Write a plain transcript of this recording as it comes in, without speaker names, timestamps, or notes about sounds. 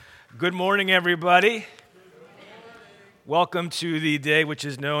Good morning, everybody. Welcome to the day which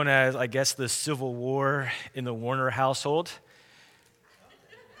is known as, I guess, the Civil War in the Warner household.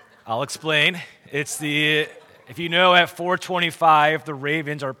 I'll explain. If you know, at 4:25, the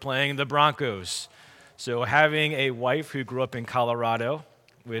Ravens are playing the Broncos. So having a wife who grew up in Colorado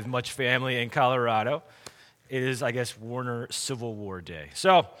with much family in Colorado, it is, I guess, Warner Civil War Day.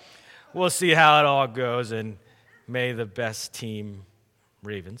 So we'll see how it all goes, and may the best team,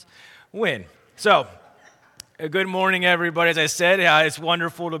 Ravens, win. So, good morning, everybody. As I said, it's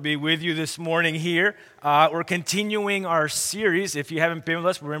wonderful to be with you this morning here. We're continuing our series. If you haven't been with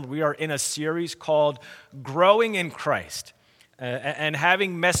us, remember we are in a series called Growing in Christ, and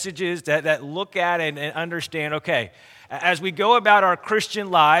having messages that look at and understand, okay, as we go about our Christian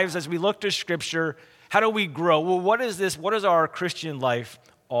lives, as we look to Scripture, how do we grow? Well, what is our Christian life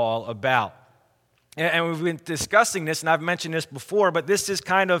all about? And we've been discussing this, and I've mentioned this before, but this is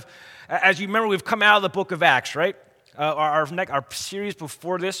kind of, as you remember, we've come out of the book of Acts, right? Our series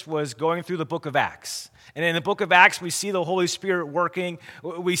before this was going through the book of Acts. And in the book of Acts, we see the Holy Spirit working.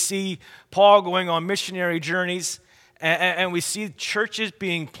 We see Paul going on missionary journeys, and we see churches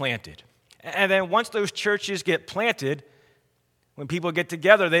being planted. And then once those churches get planted, when people get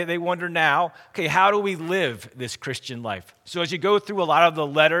together, they wonder now, okay, how do we live this Christian life? So as you go through a lot of the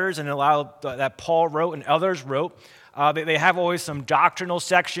letters and a lot of that Paul wrote and others wrote, they have always some doctrinal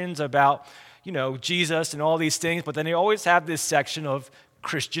sections about, Jesus and all these things, but then they always have this section of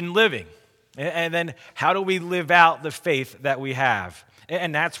Christian living. And then how do we live out the faith that we have?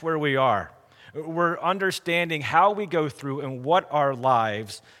 And that's where we are. We're understanding how we go through and what our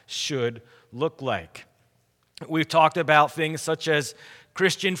lives should look like. We've talked about things such as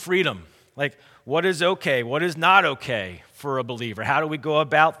Christian freedom, like what is okay, what is not okay for a believer. How do we go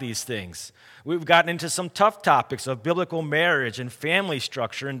about these things? We've gotten into some tough topics of biblical marriage and family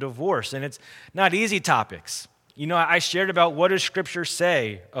structure and divorce, and it's not easy topics. I shared about what does Scripture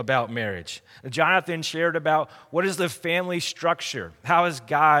say about marriage. Jonathan shared about what is the family structure, how has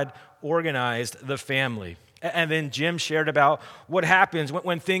God organized the family. And then Jim shared about what happens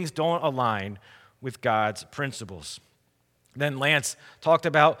when things don't align with God's principles. Then Lance talked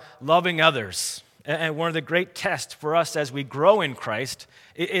about loving others. And one of the great tests for us as we grow in Christ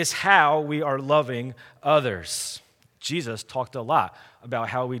is how we are loving others. Jesus talked a lot about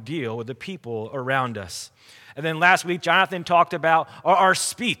how we deal with the people around us. And then last week, Jonathan talked about our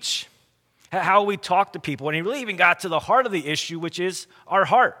speech, how we talk to people. And he really even got to the heart of the issue, which is our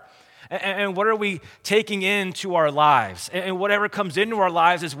heart. And what are we taking into our lives? And whatever comes into our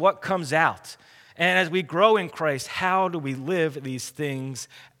lives is what comes out. And as we grow in Christ, how do we live these things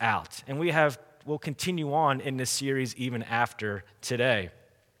out? And we'll continue on in this series even after today.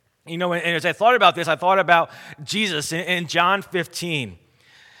 And as I thought about this, I thought about Jesus in John 15,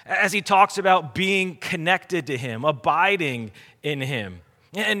 as he talks about being connected to him, abiding in him.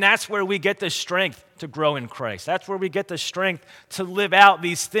 And that's where we get the strength to grow in Christ. That's where we get the strength to live out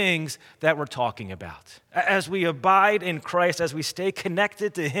these things that we're talking about. As we abide in Christ, as we stay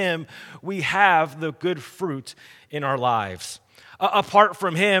connected to him, we have the good fruit in our lives. Apart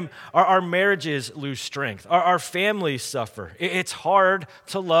from him, our marriages lose strength. Our families suffer. It's hard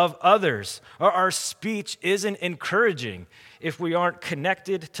to love others. Our speech isn't encouraging if we aren't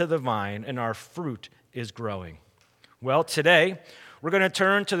connected to the vine and our fruit is growing. Well, today, we're going to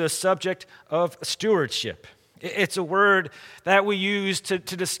turn to the subject of stewardship. It's a word that we use to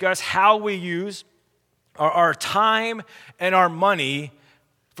discuss how we use our time and our money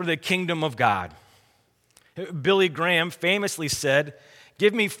for the kingdom of God. Billy Graham famously said,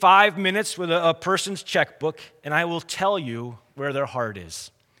 "Give me 5 minutes with a person's checkbook, and I will tell you where their heart is."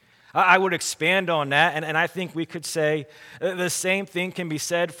 I would expand on that, and I think we could say the same thing can be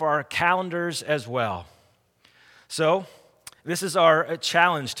said for our calendars as well. So, this is our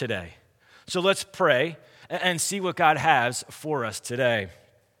challenge today. So let's pray and see what God has for us today.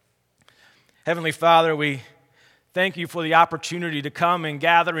 Heavenly Father, we thank you for the opportunity to come and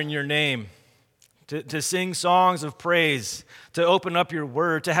gather in your name, to sing songs of praise, to open up your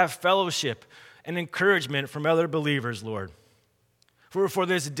word, to have fellowship and encouragement from other believers, Lord. For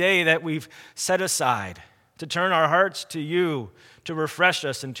this day that we've set aside, to turn our hearts to you, to refresh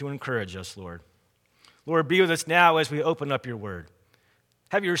us and to encourage us, Lord. Lord, be with us now as we open up your word.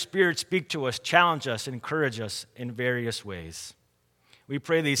 Have your Spirit speak to us, challenge us, encourage us in various ways. We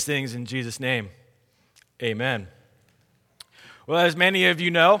pray these things in Jesus' name. Amen. Well, as many of you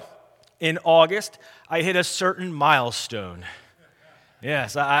know, in August, I hit a certain milestone.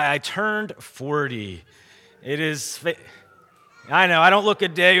 Yes, I turned 40. I know, I don't look a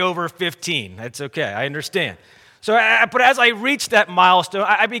day over 15. That's okay, I understand. But as I reached that milestone,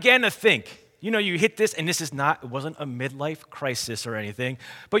 I began to think, you hit this, and it wasn't a midlife crisis or anything,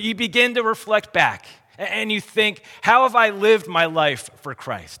 but you begin to reflect back, and you think, how have I lived my life for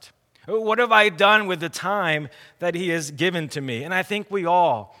Christ? What have I done with the time that he has given to me? And I think we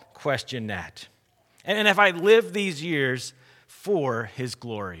all question that. And if I live these years for his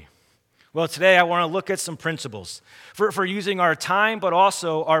glory. Well, today I want to look at some principles for using our time, but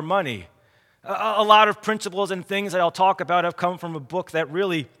also our money. A lot of principles and things that I'll talk about have come from a book that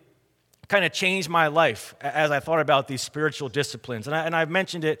really kind of changed my life as I thought about these spiritual disciplines. And I've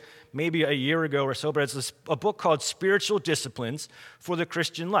mentioned it maybe a year ago or so, but it's a book called Spiritual Disciplines for the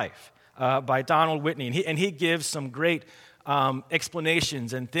Christian Life by Donald Whitney. And he gives some great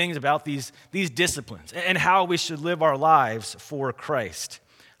explanations and things about these disciplines and how we should live our lives for Christ.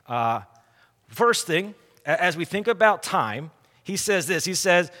 First thing, as we think about time, he says this. He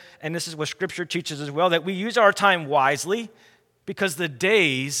says, and this is what Scripture teaches as well, that we use our time wisely because the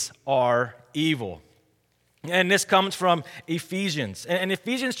days are evil. And this comes from Ephesians. In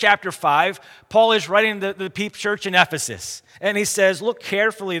Ephesians chapter 5, Paul is writing to the church in Ephesus. And he says, look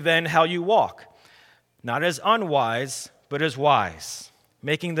carefully then how you walk, not as unwise, but as wise,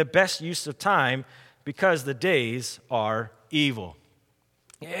 making the best use of time because the days are evil.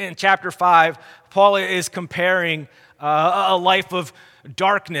 In chapter 5, Paul is comparing a life of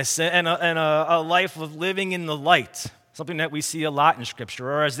darkness and a life of living in the light, something that we see a lot in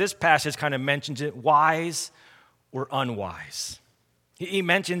Scripture, or as this passage kind of mentions it, wise or unwise. He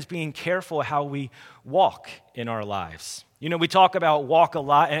mentions being careful how we walk in our lives. We talk about walk a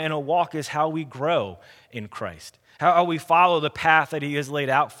lot, and a walk is how we grow in Christ, how we follow the path that he has laid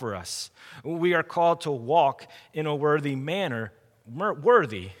out for us. We are called to walk in a worthy manner,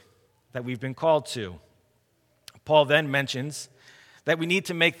 worthy that we've been called to. Paul then mentions that we need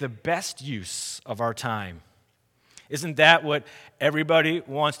to make the best use of our time. Isn't that what everybody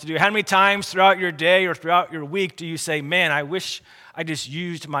wants to do? How many times throughout your day or throughout your week do you say, man, I wish I just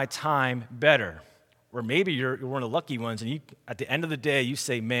used my time better? Or maybe you're one of the lucky ones, and at the end of the day, you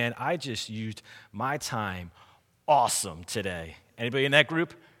say, man, I just used my time awesome today. Anybody in that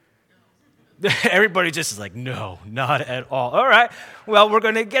group? Everybody just is like, no, not at all. All right, well, we're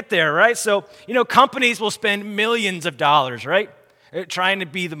going to get there, right? So, companies will spend millions of dollars, right, trying to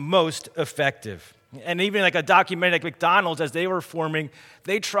be the most effective. And even like a documentary like McDonald's, as they were forming,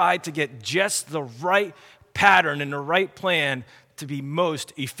 they tried to get just the right pattern and the right plan to be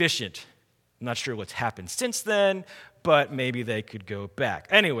most efficient. I'm not sure what's happened since then, but maybe they could go back.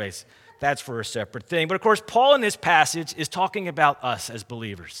 Anyways, that's for a separate thing. But of course, Paul in this passage is talking about us as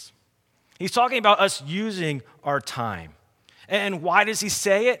believers. He's talking about us using our time. And why does he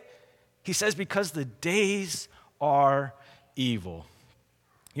say it? He says because the days are evil.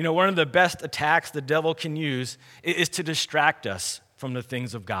 One of the best attacks the devil can use is to distract us from the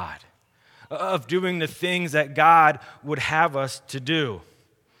things of God, of doing the things that God would have us to do.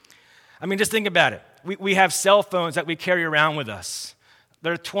 I mean, just think about it. We have cell phones that we carry around with us.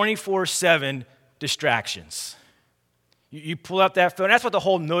 They're 24/7 distractions. You pull out that phone. That's what the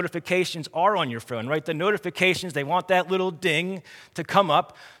whole notifications are on your phone, right? The notifications, they want that little ding to come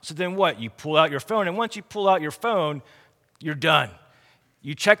up. So then what? You pull out your phone, and once you pull out your phone, you're done.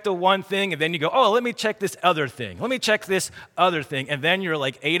 You check the one thing, and then you go, oh, let me check this other thing. Let me check this other thing. And then you're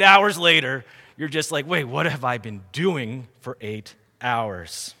like 8 hours later, you're just like, wait, what have I been doing for 8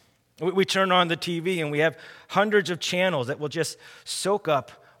 hours? We turn on the TV, and we have hundreds of channels that will just soak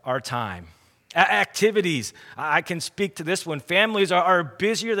up our time. Activities, I can speak to this one. Families are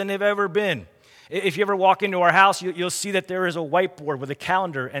busier than they've ever been. If you ever walk into our house, you'll see that there is a whiteboard with a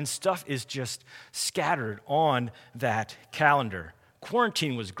calendar, and stuff is just scattered on that calendar.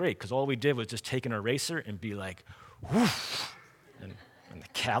 Quarantine was great because all we did was just take an eraser and be like, whoosh, and the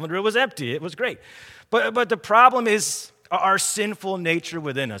calendar was empty. It was great. But the problem is our sinful nature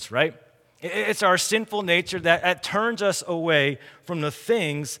within us, right? It's our sinful nature that turns us away from the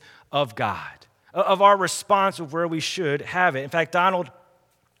things of God, of our response of where we should have it. In fact, Donald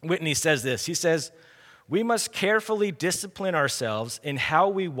Whitney says this. He says, we must carefully discipline ourselves in how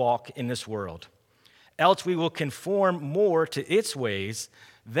we walk in this world, else we will conform more to its ways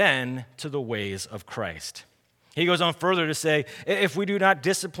than to the ways of Christ. He goes on further to say, if we do not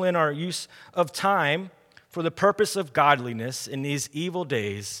discipline our use of time for the purpose of godliness in these evil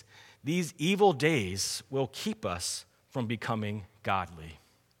days will keep us from becoming godly.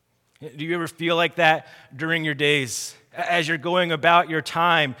 Do you ever feel like that during your days? As you're going about your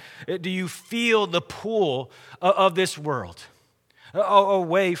time, do you feel the pull of this world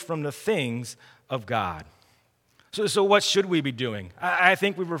away from the things of God? So what should we be doing? I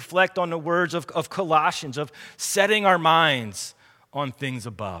think we reflect on the words of Colossians, of setting our minds on things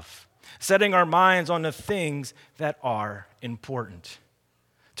above, setting our minds on the things that are important,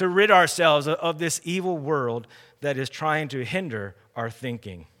 to rid ourselves of this evil world that is trying to hinder our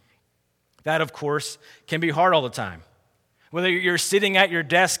thinking. That, of course, can be hard all the time. Whether you're sitting at your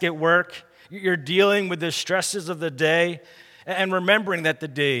desk at work, you're dealing with the stresses of the day, and remembering that the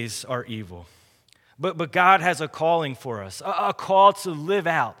days are evil. But God has a calling for us, a call to live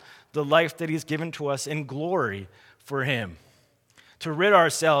out the life that he's given to us in glory for him, to rid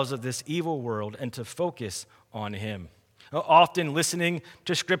ourselves of this evil world and to focus on him. Often listening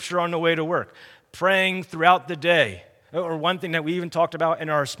to scripture on the way to work, praying throughout the day, or one thing that we even talked about in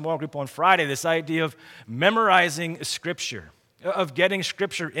our small group on Friday, this idea of memorizing scripture, of getting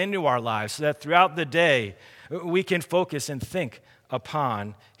scripture into our lives so that throughout the day we can focus and think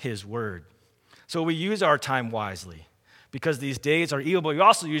upon his word. So we use our time wisely because these days are evil, but we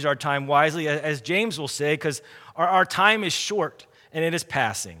also use our time wisely, as James will say, because our time is short and it is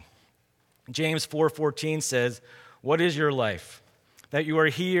passing. James 4:14 says, "What is your life? That you are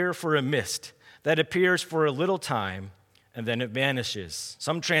here for a mist that appears for a little time and then it vanishes."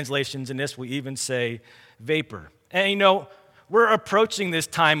 Some translations in this will even say vapor. And we're approaching this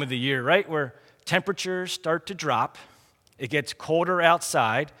time of the year, right, where temperatures start to drop. It gets colder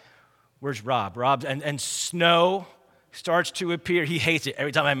outside. Where's Rob? And snow starts to appear. He hates it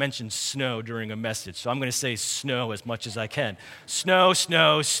every time I mention snow during a message, so I'm going to say snow as much as I can. Snow,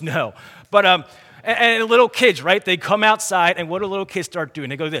 snow, snow. But and little kids, right? They come outside, and what do little kids start doing?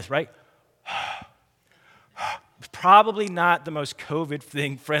 They go this, right? Probably not the most COVID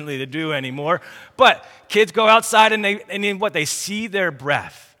thing friendly to do anymore, but kids go outside and they see their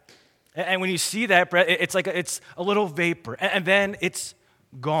breath. And when you see that breath, it's a little vapor, and then it's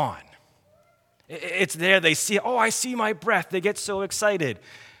gone. It's there, they see, oh, I see my breath. They get so excited.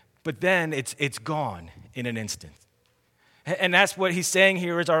 But then it's gone in an instant. And that's what he's saying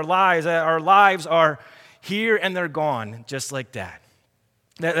here is our lives are here and they're gone, just like that.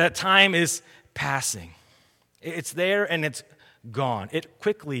 That time is passing. It's there and it's gone. It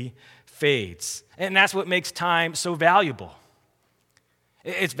quickly fades. And that's what makes time so valuable.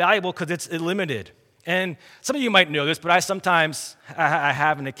 It's valuable because it's limited. And some of you might know this, but I sometimes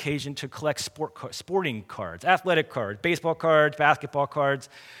have an occasion to collect sporting cards, athletic cards, baseball cards, basketball cards.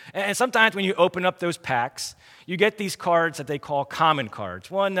 And sometimes when you open up those packs, you get these cards that they call common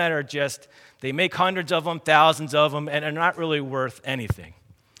cards, one that are just, they make hundreds of them, thousands of them, and are not really worth anything.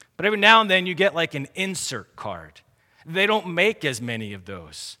 But every now and then you get like an insert card. They don't make as many of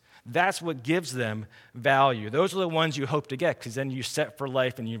those. That's what gives them value. Those are the ones you hope to get because then you're set for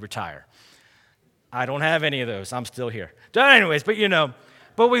life and you retire. I don't have any of those. I'm still here. Anyways,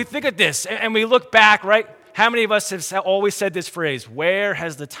 but we think of this and we look back, right? How many of us have always said this phrase, where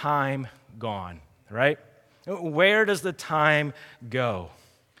has the time gone, right? Where does the time go?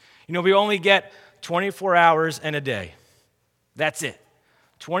 We only get 24 hours in a day. That's it.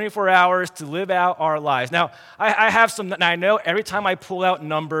 24 hours to live out our lives. Now, I have some, and I know every time I pull out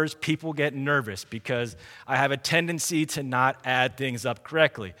numbers, people get nervous because I have a tendency to not add things up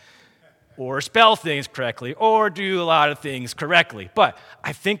correctly, or spell things correctly, or do a lot of things correctly. But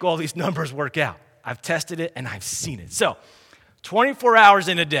I think all these numbers work out. I've tested it, and I've seen it. So, 24 hours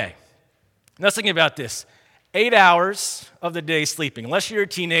in a day. Now, let's think about this. 8 hours of the day sleeping. Unless you're a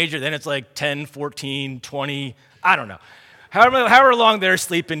teenager, then it's like 10, 14, 20, I don't know. However long they're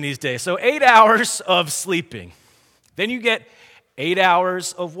sleeping these days. So 8 hours of sleeping. Then you get 8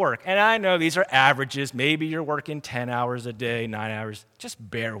 hours of work. And I know these are averages. Maybe you're working 10 hours a day, 9 hours. Just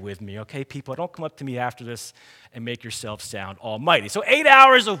bear with me, okay, people? Don't come up to me after this and make yourself sound almighty. So 8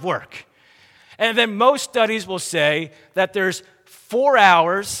 hours of work. And then most studies will say that there's 4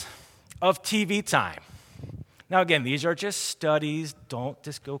 hours of TV time. Now, again, these are just studies. Don't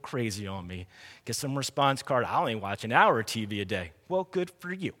just go crazy on me. Get some response card. I only watch an hour of TV a day. Well, good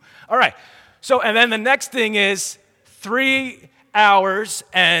for you. All right. So, and then the next thing is 3 hours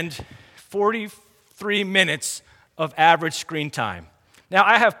and 43 minutes of average screen time. Now,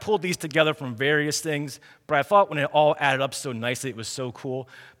 I have pulled these together from various things, but I thought when it all added up so nicely, it was so cool.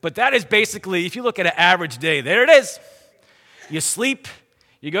 But that is basically, if you look at an average day, there it is. You sleep,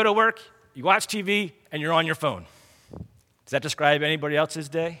 you go to work, you watch TV, and you're on your phone. Does that describe anybody else's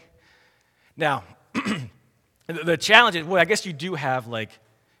day? Now, the challenge is, well, I guess you do have like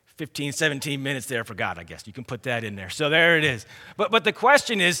 15, 17 minutes there for God, I guess. You can put that in there. So there it is. But the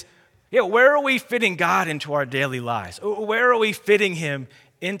question is, where are we fitting God into our daily lives? Where are we fitting him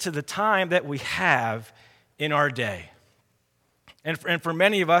into the time that we have in our day? And for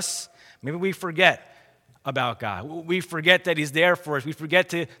many of us, maybe we forget, about God. We forget that he's there for us. We forget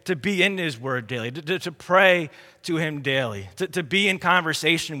to be in his word daily, to pray to him daily, to be in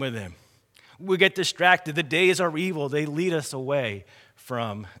conversation with him. We get distracted. The days are evil. They lead us away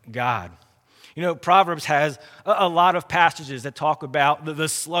from God. You know, Proverbs has a lot of passages that talk about the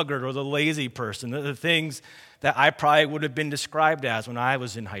sluggard or the lazy person, the things that I probably would have been described as when I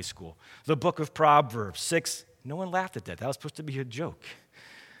was in high school. The book of Proverbs 6, no one laughed at that. That was supposed to be a joke.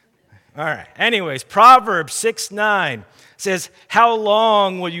 All right. Anyways, Proverbs 6:9 says, "How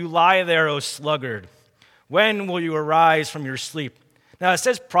long will you lie there, O sluggard? When will you arise from your sleep?" Now, it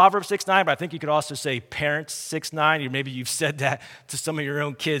says Proverbs 6:9, but I think you could also say Parents 6:9, or maybe you've said that to some of your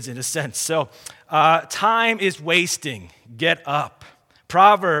own kids in a sense. So, time is wasting. Get up.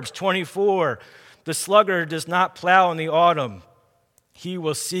 Proverbs 24, "The sluggard does not plow in the autumn. He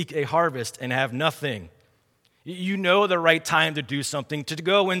will seek a harvest and have nothing." You know the right time to do something, to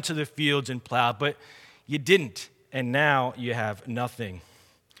go into the fields and plow, but you didn't, and now you have nothing.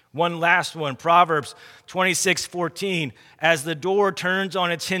 One last one, Proverbs 26:14, "As the door turns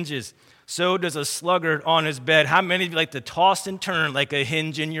on its hinges, so does a sluggard on his bed." How many of you like to toss and turn like a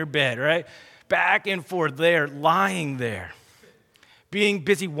hinge in your bed, right? Back and forth there, lying there, being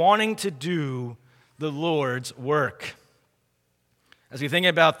busy, wanting to do the Lord's work. As we think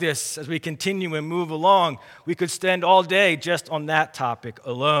about this, as we continue and move along, we could spend all day just on that topic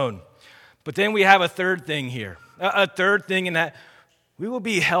alone. But then we have a third thing here, a third thing in that we will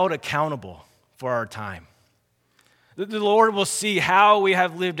be held accountable for our time. The Lord will see how we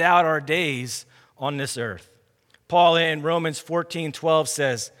have lived out our days on this earth. Paul in Romans 14:12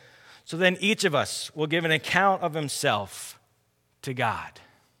 says, "So then each of us will give an account of himself to God."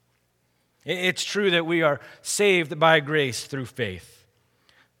 It's true that we are saved by grace through faith.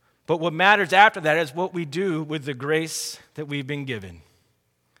 But what matters after that is what we do with the grace that we've been given.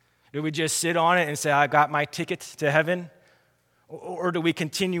 Do we just sit on it and say, "I got my ticket to heaven"? Or do we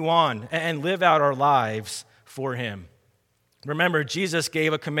continue on and live out our lives for him? Remember, Jesus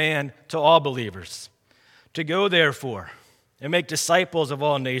gave a command to all believers to go, therefore, and make disciples of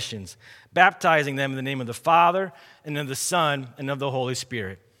all nations, baptizing them in the name of the Father and of the Son and of the Holy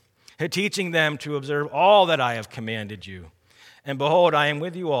Spirit, teaching them to observe all that I have commanded you. And behold, I am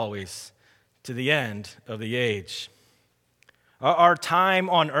with you always to the end of the age. Our time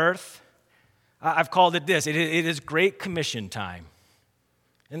on earth, I've called it this, it is Great Commission time.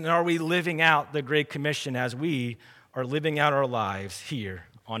 And are we living out the Great Commission as we are living out our lives here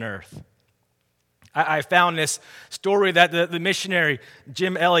on earth? I found this story that the missionary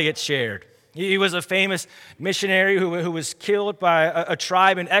Jim Elliot shared. He was a famous missionary who was killed by a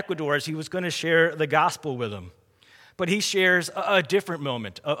tribe in Ecuador as he was going to share the gospel with them. But he shares a different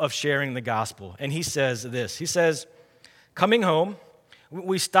moment of sharing the gospel. And he says this. He says, "Coming home,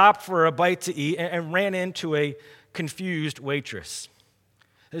 we stopped for a bite to eat and ran into a confused waitress.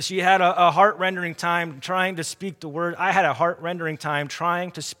 She had a heart-rendering time trying to speak the word. I had a heart-rendering time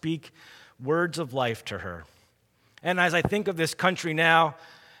trying to speak words of life to her. And as I think of this country now,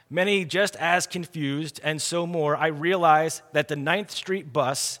 many just as confused and so more, I realize that the 9th Street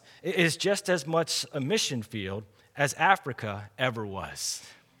bus is just as much a mission field as Africa ever was."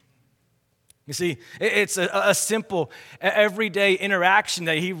 You see, it's a simple, everyday interaction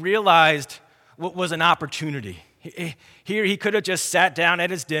that he realized was an opportunity. Here he could have just sat down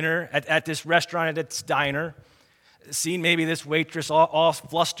at his dinner, at this restaurant, at its diner, seen maybe this waitress all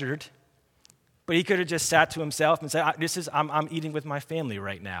flustered, but he could have just sat to himself and said, I'm eating with my family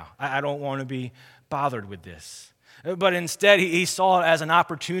right now. I don't want to be bothered with this. But instead, he saw it as an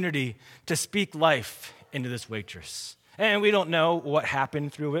opportunity to speak life into this waitress. And we don't know what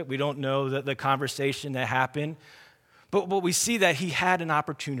happened through it. We don't know the conversation that happened. But we see that he had an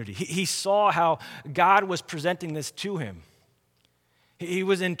opportunity. He saw how God was presenting this to him. He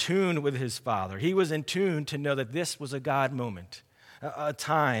was in tune with his Father. He was in tune to know that this was a God moment, a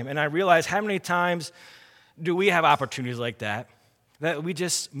time. And I realized how many times do we have opportunities like that we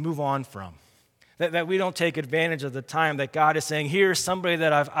just move on from, that we don't take advantage of the time that God is saying, here's somebody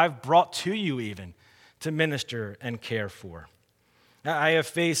that I've brought to you even to minister and care for. I have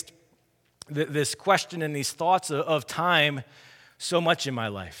faced this question and these thoughts of time so much in my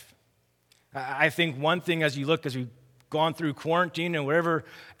life. I think one thing as we've gone through quarantine and whatever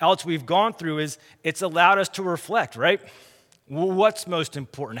else we've gone through is it's allowed us to reflect, right? What's most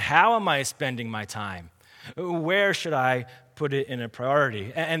important? How am I spending my time? Where should I put it in a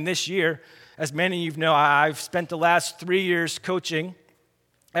priority? And this year, as many of you know, I've spent the last 3 years coaching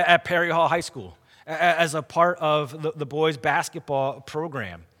at Perry Hall High School as a part of the boys' basketball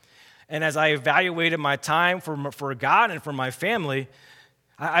program. And as I evaluated my time for God and for my family,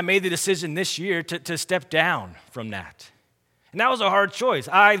 I made the decision this year to step down from that. And that was a hard choice.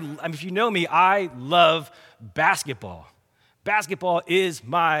 I mean, if you know me, I love basketball. Basketball is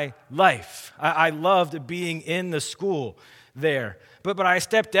my life. I loved being in the school there. But I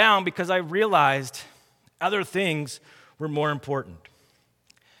stepped down because I realized other things were more important.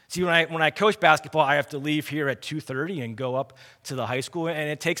 See, when I coach basketball, I have to leave here at 2:30 and go up to the high school, and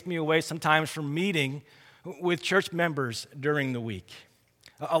it takes me away sometimes from meeting with church members during the week.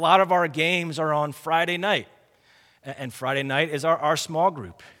 A lot of our games are on Friday night, and Friday night is our small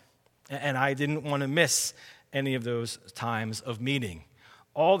group, and I didn't want to miss any of those times of meeting.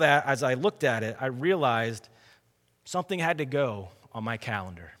 All that, as I looked at it, I realized something had to go on my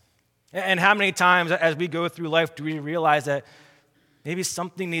calendar. And how many times as we go through life do we realize that maybe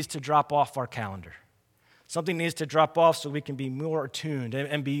something needs to drop off our calendar? Something needs to drop off so we can be more attuned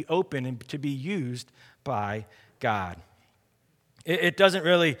and be open and to be used by God. It doesn't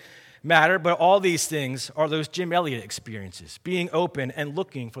really matter, but all these things are those Jim Elliot experiences, being open and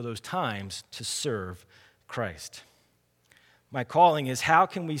looking for those times to serve Christ. My calling is, how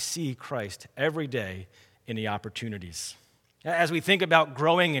can we see Christ every day in the opportunities? As we think about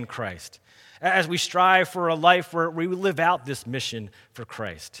growing in Christ, as we strive for a life where we live out this mission for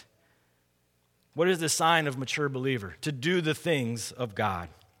Christ. What is the sign of a mature believer? To do the things of God.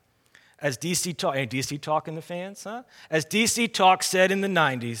 As DC Talk, any DC Talk in the fans, huh? As DC Talk said in the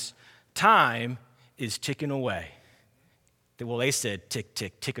 90s, time is ticking away. Well, they said tick,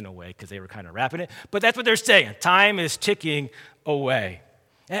 tick, ticking away because they were kind of rapping it. But that's what they're saying. Time is ticking away.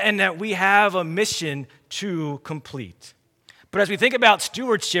 And that we have a mission to complete. But as we think about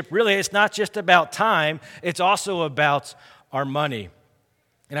stewardship, really, it's not just about time. It's also about our money.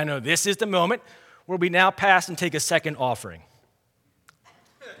 And I know this is the moment where we now pass and take a second offering.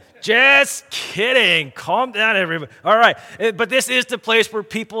 Just kidding. Calm down, everybody. All right. But this is the place where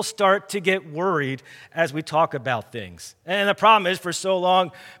people start to get worried as we talk about things. And the problem is, for so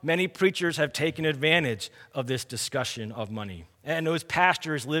long, many preachers have taken advantage of this discussion of money. And those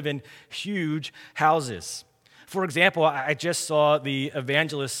pastors live in huge houses. For example, I just saw the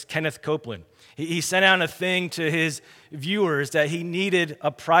evangelist Kenneth Copeland. He sent out a thing to his viewers that he needed a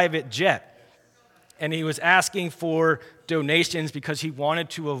private jet. And he was asking for donations because he wanted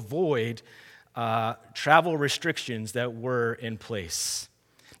to avoid travel restrictions that were in place.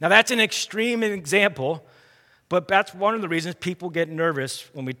 Now, that's an extreme example, but that's one of the reasons people get nervous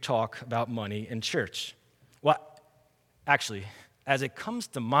when we talk about money in church. Well, actually, as it comes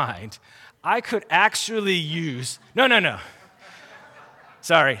to mind, I could actually use... No.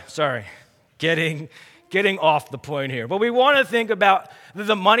 Sorry. Getting off the point here. But we want to think about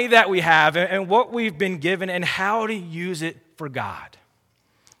the money that we have and what we've been given and how to use it for God.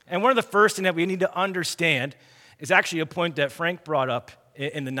 And one of the first things that we need to understand is actually a point that Frank brought up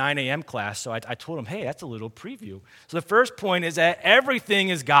in the 9 a.m. class. So I told him, hey, that's a little preview. So the first point is that everything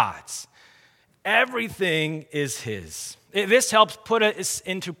is God's. Everything is His. This helps put us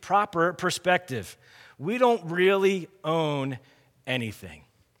into proper perspective. We don't really own anything.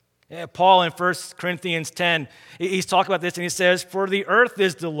 Paul in 1 Corinthians 10, he's talking about this and he says, for the earth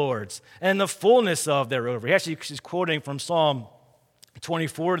is the Lord's and the fullness of thereof. He actually is quoting from Psalm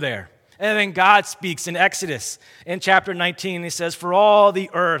 24 there. And then God speaks in Exodus in chapter 19. He says, for all the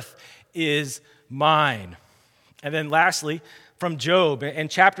earth is mine. And then lastly, from Job in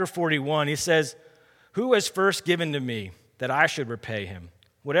chapter 41, he says, who has first given to me that I should repay him?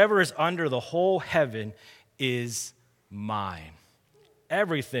 Whatever is under the whole heaven is mine.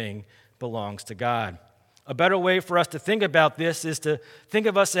 Everything belongs to God. A better way for us to think about this is to think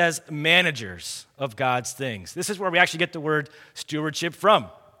of us as managers of God's things. This is where we actually get the word stewardship from.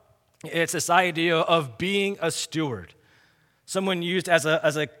 It's this idea of being a steward, someone used as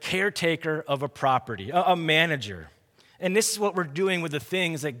a caretaker of a property, a manager. And this is what we're doing with the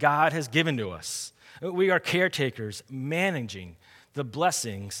things that God has given to us. We are caretakers, managing the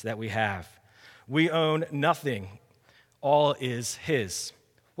blessings that we have. We own nothing. All is His.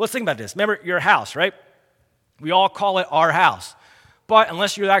 Well, let's think about this. Remember your house, right? We all call it our house. But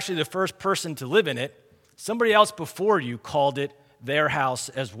unless you're actually the first person to live in it, somebody else before you called it their house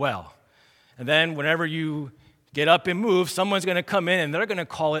as well. And then whenever you get up and move, someone's going to come in and they're going to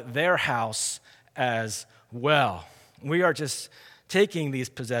call it their house as well. We are just taking these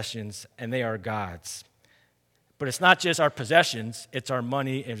possessions and they are God's. But it's not just our possessions, it's our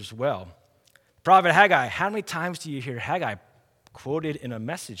money as well. Prophet Haggai, how many times do you hear Haggai quoted in a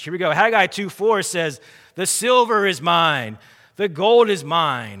message? Here we go. Haggai 2:4 says, the silver is mine, the gold is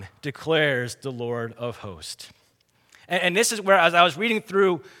mine, declares the Lord of hosts. And this is where, as I was reading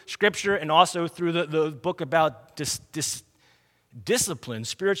through Scripture and also through the book about disciplines,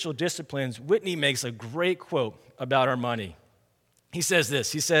 spiritual disciplines, Whitney makes a great quote about our money. He says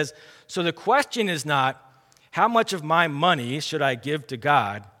this, he says, "So the question is not, how much of my money should I give to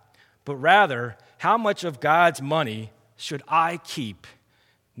God, but rather, how much of God's money should I keep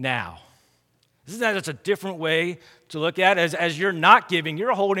now?" Isn't that just a different way to look at it? As you're not giving,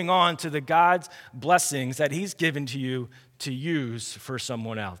 you're holding on to the God's blessings that he's given to you to use for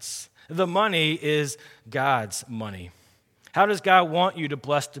someone else. The money is God's money. How does God want you to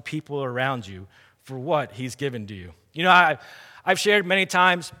bless the people around you for what he's given to you? You know, I've shared many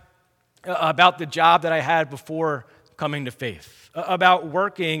times about the job that I had before coming to faith, about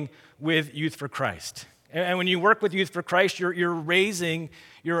working with Youth for Christ. And when you work with Youth for Christ, you're raising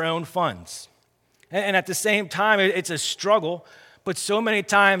your own funds. And at the same time, it's a struggle, but so many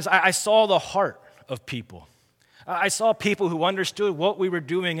times I saw the heart of people. I saw people who understood what we were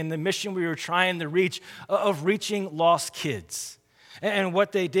doing and the mission we were trying to reach, of reaching lost kids, and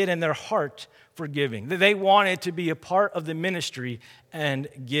what they did in their heart for giving. They wanted to be a part of the ministry and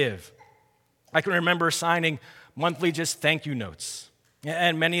give. I can remember signing monthly just thank you notes.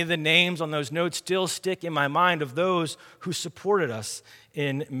 And many of the names on those notes still stick in my mind of those who supported us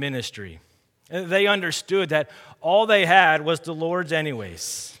in ministry. They understood that all they had was the Lord's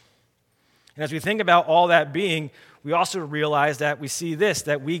anyways. And as we think about all that being, we also realize that we see this,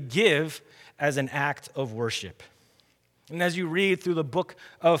 that we give as an act of worship. And as you read through the book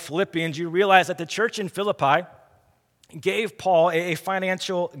of Philippians, you realize that the church in Philippi gave Paul a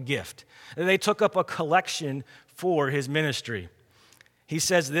financial gift. They took up a collection for his ministry. He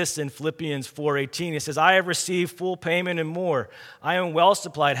says this in Philippians 4:18. He says, "I have received full payment and more. I am well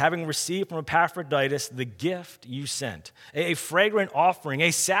supplied, having received from Epaphroditus the gift you sent, a fragrant offering,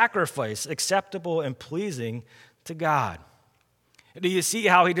 a sacrifice acceptable and pleasing to God." Do you see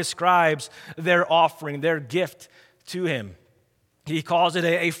how he describes their offering, their gift to him? He calls it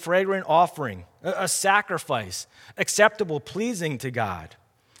a fragrant offering, a sacrifice, acceptable, pleasing to God.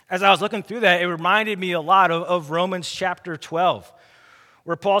 As I was looking through that, it reminded me a lot of Romans chapter 12,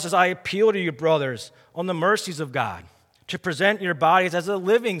 where Paul says, "I appeal to you, brothers, on the mercies of God, to present your bodies as a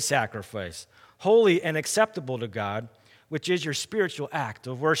living sacrifice, holy and acceptable to God, which is your spiritual act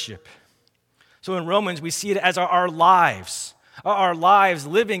of worship." So in Romans, we see it as our lives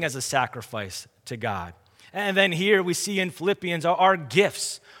living as a sacrifice to God. And then here we see in Philippians our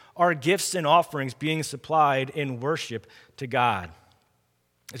gifts and offerings being supplied in worship to God.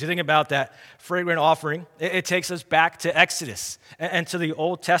 As you think about that fragrant offering, it takes us back to Exodus and to the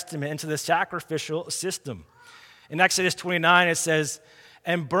Old Testament and to the sacrificial system. In Exodus 29, it says,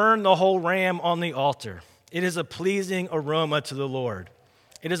 "And burn the whole ram on the altar. It is a pleasing aroma to the Lord."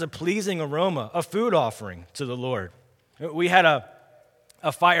 It is a pleasing aroma, a food offering to the Lord. We had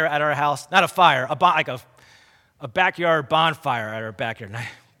a fire at our house, not a fire, a backyard bonfire at our backyard.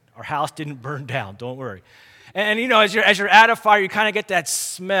 Our house didn't burn down, don't worry. And you know, as you're at a fire, you kind of get that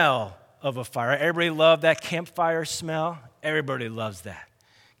smell of a fire. Everybody loves that campfire smell. Everybody loves that.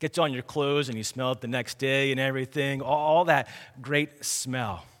 Gets on your clothes and you smell it the next day and everything. All that great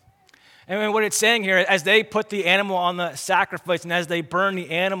smell. And what it's saying here, as they put the animal on the sacrifice and as they burn the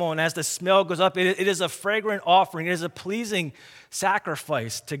animal and as the smell goes up, it is a fragrant offering. It is a pleasing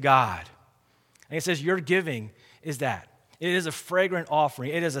sacrifice to God. And it says your giving is that. It is a fragrant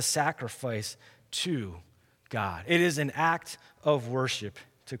offering. It is a sacrifice to God. It is an act of worship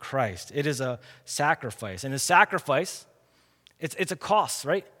to Christ. It is a sacrifice. And a sacrifice, it's a cost,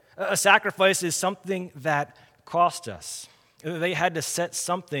 right? A sacrifice is something that cost us. They had to set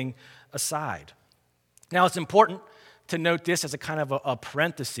something aside. Now, it's important to note this as a kind of a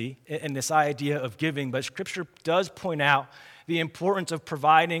parenthesis in this idea of giving, but Scripture does point out the importance of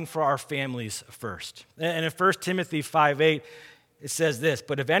providing for our families first. And in 1 Timothy 5:8, it says this,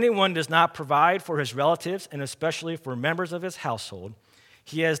 "But if anyone does not provide for his relatives, and especially for members of his household,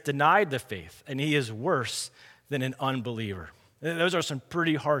 he has denied the faith, and he is worse than an unbeliever." Those are some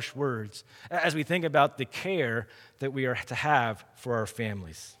pretty harsh words as we think about the care that we are to have for our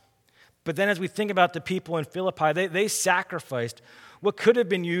families. But then as we think about the people in Philippi, they sacrificed what could have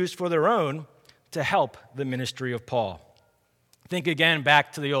been used for their own to help the ministry of Paul. Think again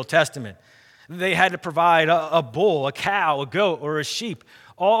back to the Old Testament. They had to provide a bull, a cow, a goat, or a sheep,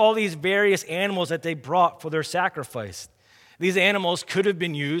 all these various animals that they brought for their sacrifice. These animals could have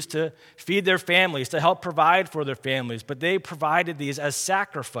been used to feed their families, to help provide for their families, but they provided these as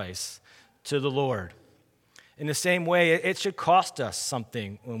sacrifice to the Lord. In the same way, it should cost us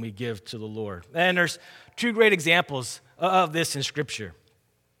something when we give to the Lord. And there's two great examples of this in Scripture.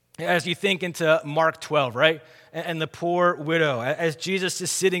 As you think into Mark 12, right? And the poor widow, as Jesus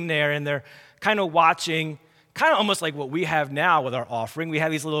is sitting there and they're kind of watching kind of almost like what we have now with our offering. We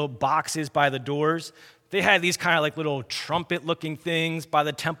have these little boxes by the doors. They had these kind of like little trumpet-looking things by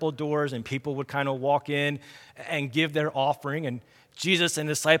the temple doors, and people would kind of walk in and give their offering, and Jesus and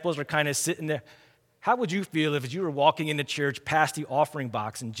disciples are kind of sitting there. How would you feel if you were walking into church past the offering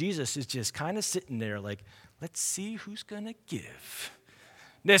box and Jesus is just kind of sitting there like, let's see who's going to give?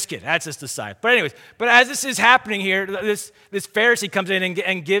 This kid, that's just the side. But anyways, but as this is happening here, this Pharisee comes in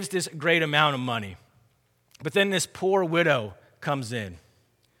and gives this great amount of money. But then this poor widow comes in.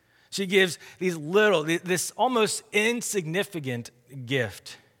 She gives this almost insignificant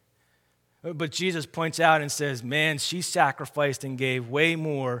gift. But Jesus points out and says, man, she sacrificed and gave way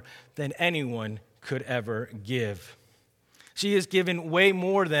more than anyone could ever give. She has given way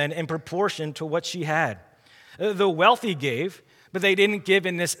more than in proportion to what she had. The wealthy gave, but they didn't give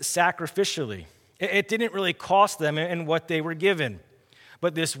in this sacrificially. It didn't really cost them in what they were given.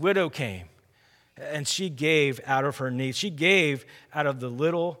 But this widow came, and she gave out of her needs. She gave out of the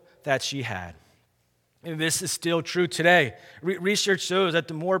little that she had. And this is still true today. Research shows that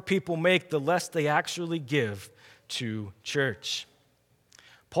the more people make, the less they actually give to church.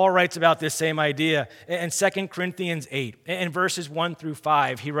 Paul writes about this same idea in 2 Corinthians 8. In verses 1 through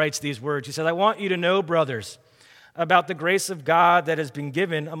 5, he writes these words. He says, I want you to know, brothers, about the grace of God that has been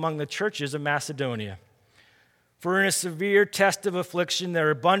given among the churches of Macedonia. For in a severe test of affliction, their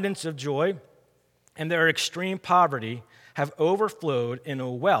abundance of joy and their extreme poverty have overflowed in a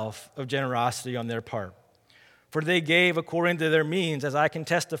wealth of generosity on their part. For they gave according to their means, as I can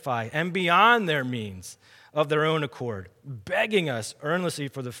testify, and beyond their means of their own accord, begging us earnestly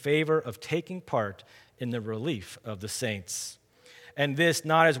for the favor of taking part in the relief of the saints. And this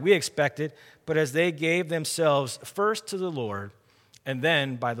not as we expected, but as they gave themselves first to the Lord, and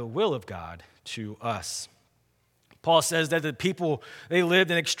then by the will of God to us. Paul says that the people, they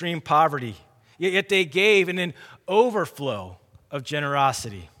lived in extreme poverty, yet they gave in an overflow of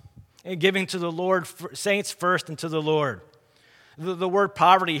generosity, and giving to the Lord, saints first and to the Lord. The word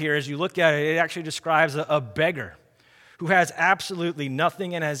poverty here, as you look at it, it actually describes a beggar who has absolutely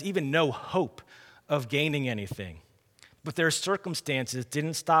nothing and has even no hope of gaining anything. But their circumstances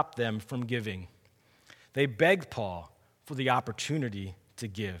didn't stop them from giving. They begged Paul for the opportunity to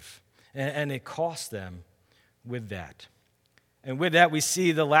give, and it cost them with that. And with that, we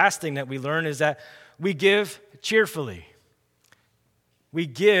see the last thing that we learn is that we give cheerfully. We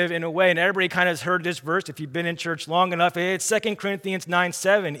give in a way, and everybody kind of has heard this verse if you've been in church long enough. It's 2 Corinthians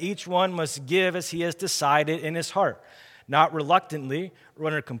 9:7. Each one must give as he has decided in his heart, not reluctantly or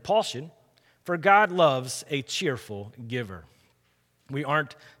under compulsion, for God loves a cheerful giver. We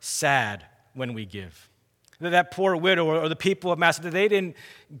aren't sad when we give. That poor widow or the people of Macedonia, they didn't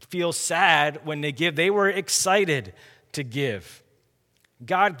feel sad when they give. They were excited to give.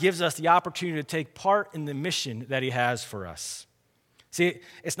 God gives us the opportunity to take part in the mission that he has for us. See,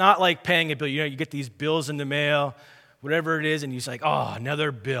 it's not like paying a bill. You get these bills in the mail, whatever it is, and you're like, oh,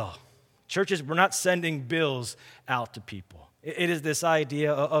 another bill. Churches, we're not sending bills out to people. It is this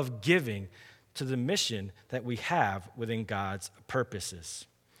idea of giving to the mission that we have within God's purposes.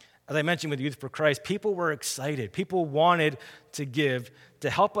 As I mentioned with Youth for Christ, people were excited. People wanted to give to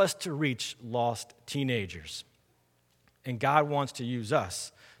help us to reach lost teenagers. And God wants to use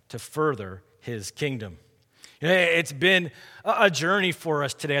us to further his kingdom. It's been a journey for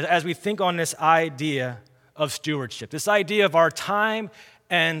us today as we think on this idea of stewardship, this idea of our time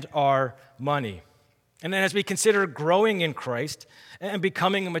and our money. And then as we consider growing in Christ and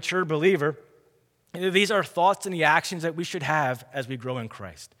becoming a mature believer, these are thoughts and the actions that we should have as we grow in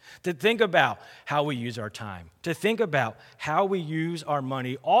Christ. To think about how we use our time, to think about how we use our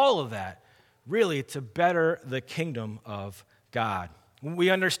money, all of that really to better the kingdom of God. We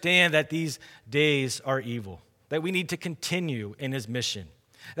understand that these days are evil, that we need to continue in his mission,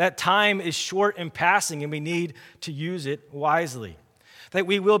 that time is short and passing and we need to use it wisely, that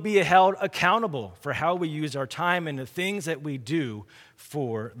we will be held accountable for how we use our time and the things that we do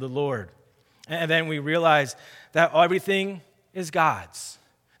for the Lord. And then we realize that everything is God's,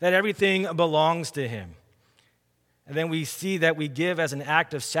 that everything belongs to him. And then we see that we give as an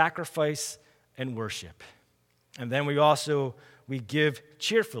act of sacrifice and worship. And then we give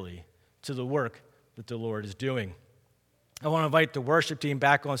cheerfully to the work that the Lord is doing. I want to invite the worship team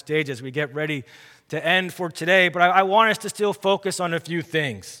back on stage as we get ready to end for today, but I want us to still focus on a few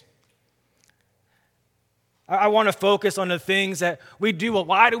things. I want to focus on the things that we do. Well,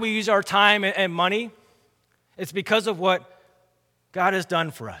 why do we use our time and money? It's because of what God has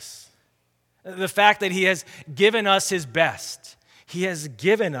done for us. The fact that he has given us his best. He has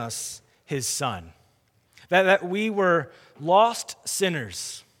given us his son. That we were lost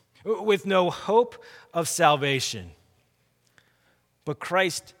sinners. with no hope of salvation. But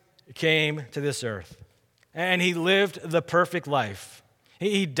Christ came to this earth, and he lived the perfect life.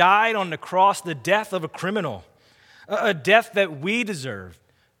 He died on the cross, the death of a criminal, a death that we deserve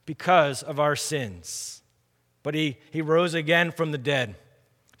because of our sins. But he rose again from the dead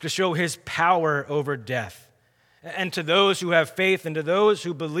to show his power over death. And to those who have faith and to those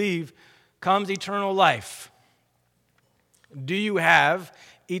who believe comes eternal life. Do you have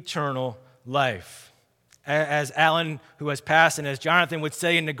eternal life? As Alan, who has passed, and as Jonathan would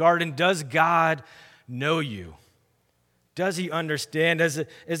say in the garden, does God know you? Does he understand? Is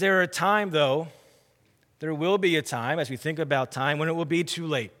there a time, though? There will be a time, as we think about time, when it will be too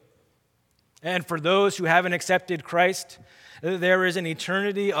late. And for those who haven't accepted Christ, there is an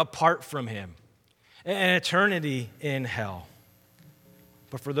eternity apart from him, an eternity in hell.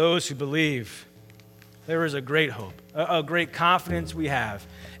 But for those who believe, there is a great hope, a great confidence we have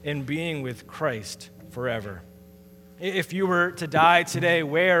in being with Christ forever. If you were to die today,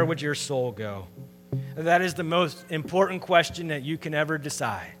 where would your soul go? That is the most important question that you can ever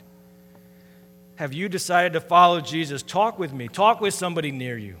decide. Have you decided to follow Jesus? Talk with me. Talk with somebody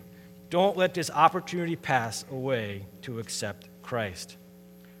near you. Don't let this opportunity pass away to accept Christ.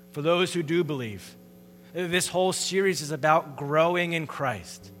 For those who do believe, this whole series is about growing in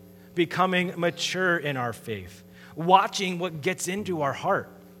Christ, becoming mature in our faith, watching what gets into our heart.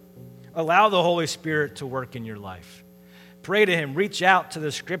 Allow the Holy Spirit to work in your life. Pray to him. Reach out to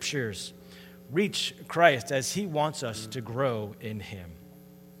the scriptures. Reach Christ as he wants us to grow in him.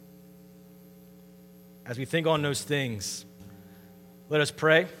 As we think on those things, let us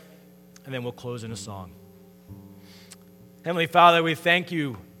pray, and then we'll close in a song. Heavenly Father, we thank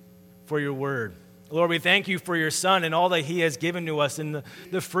you for your word. Lord, we thank you for your Son and all that he has given to us in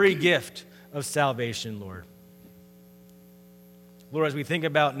the free gift of salvation, Lord. Lord, as we think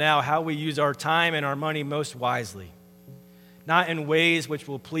about now how we use our time and our money most wisely, not in ways which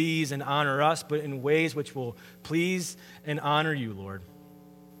will please and honor us, but in ways which will please and honor you, Lord.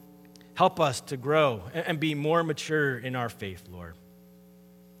 Help us to grow and be more mature in our faith, Lord.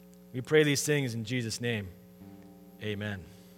 We pray these things in Jesus' name. Amen.